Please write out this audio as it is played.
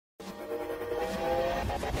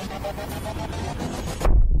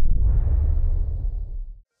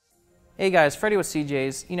Hey guys, Freddy with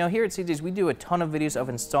CJ's. You know, here at CJ's we do a ton of videos of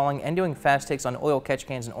installing and doing fast takes on oil catch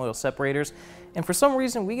cans and oil separators, and for some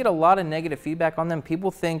reason we get a lot of negative feedback on them.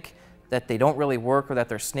 People think that they don't really work or that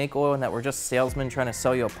they're snake oil and that we're just salesmen trying to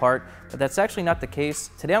sell you a part, but that's actually not the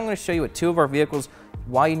case. Today I'm going to show you with two of our vehicles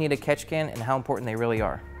why you need a catch can and how important they really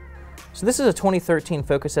are. So this is a 2013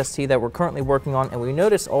 Focus ST that we're currently working on, and we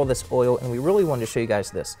noticed all this oil and we really wanted to show you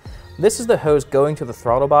guys this. This is the hose going to the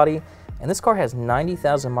throttle body, and this car has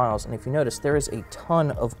 90,000 miles, and if you notice there is a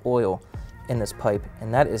ton of oil in this pipe,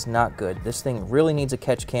 and that is not good. This thing really needs a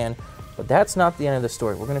catch can, but that's not the end of the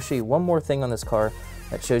story. We're going to show you one more thing on this car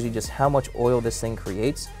that shows you just how much oil this thing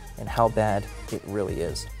creates and how bad it really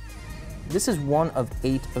is. This is one of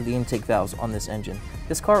 8 of the intake valves on this engine.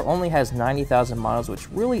 This car only has 90,000 miles, which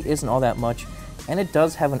really isn't all that much, and it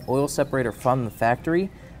does have an oil separator from the factory,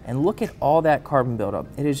 and look at all that carbon buildup.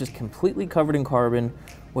 It is just completely covered in carbon,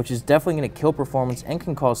 which is definitely going to kill performance and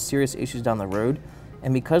can cause serious issues down the road.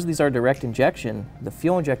 And because these are direct injection, the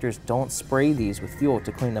fuel injectors don't spray these with fuel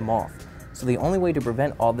to clean them off. So the only way to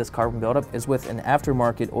prevent all this carbon buildup is with an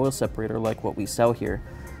aftermarket oil separator like what we sell here.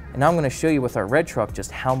 And now I'm going to show you with our red truck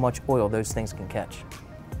just how much oil those things can catch.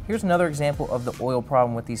 Here's another example of the oil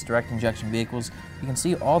problem with these direct injection vehicles. You can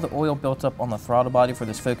see all the oil built up on the throttle body for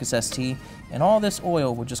this Focus ST, and all this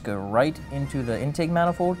oil will just go right into the intake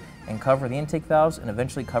manifold and cover the intake valves and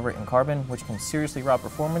eventually cover it in carbon, which can seriously rob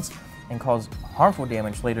performance and cause harmful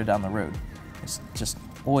damage later down the road. It's just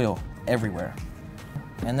oil everywhere.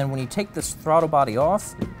 And then when you take this throttle body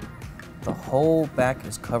off, the whole back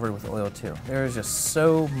is covered with oil too. There is just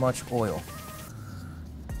so much oil.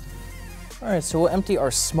 All right, so we'll empty our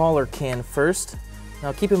smaller can first.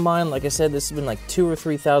 Now keep in mind, like I said, this has been like 2,000 or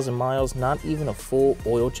 3,000 miles, not even a full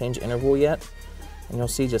oil change interval yet. And you'll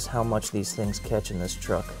see just how much these things catch in this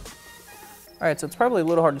truck. All right, so it's probably a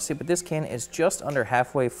little hard to see, but this can is just under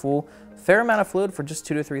halfway full. Fair amount of fluid for just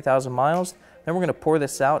 2,000 to 3,000 miles. Then we're gonna pour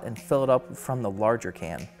this out and fill it up from the larger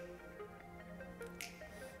can.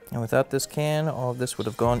 And without this can, all of this would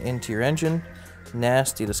have gone into your engine.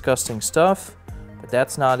 Nasty, disgusting stuff, but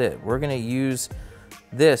that's not it. We're gonna use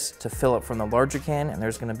this to fill up from the larger can, and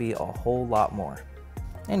there's gonna be a whole lot more.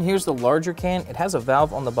 And here's the larger can. It has a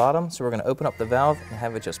valve on the bottom, so we're gonna open up the valve and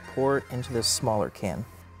have it just pour it into this smaller can.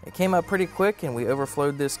 It came out pretty quick and we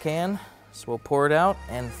overflowed this can, so we'll pour it out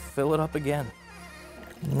and fill it up again.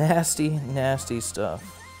 Nasty, nasty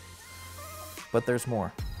stuff. But there's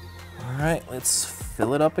more. All right, let's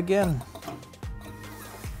fill it up again.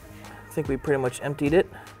 I think we pretty much emptied it.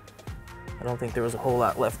 I don't think there was a whole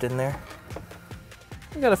lot left in there.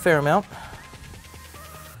 We got a fair amount.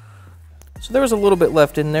 So there was a little bit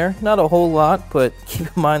left in there, not a whole lot, but keep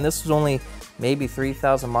in mind this was only maybe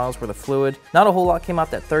 3,000 miles worth of fluid. Not a whole lot came out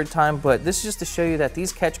that third time, but this is just to show you that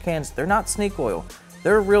these catch cans, they're not snake oil.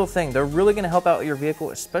 They're a real thing. They're really gonna help out your vehicle,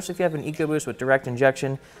 especially if you have an EcoBoost with direct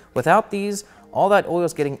injection. Without these, all that oil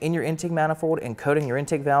is getting in your intake manifold and coating your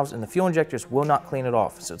intake valves, and the fuel injectors will not clean it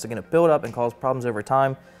off. So it's gonna build up and cause problems over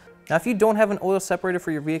time. Now, if you don't have an oil separator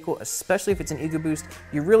for your vehicle, especially if it's an EcoBoost,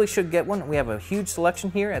 you really should get one. We have a huge selection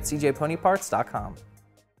here at cjponyparts.com.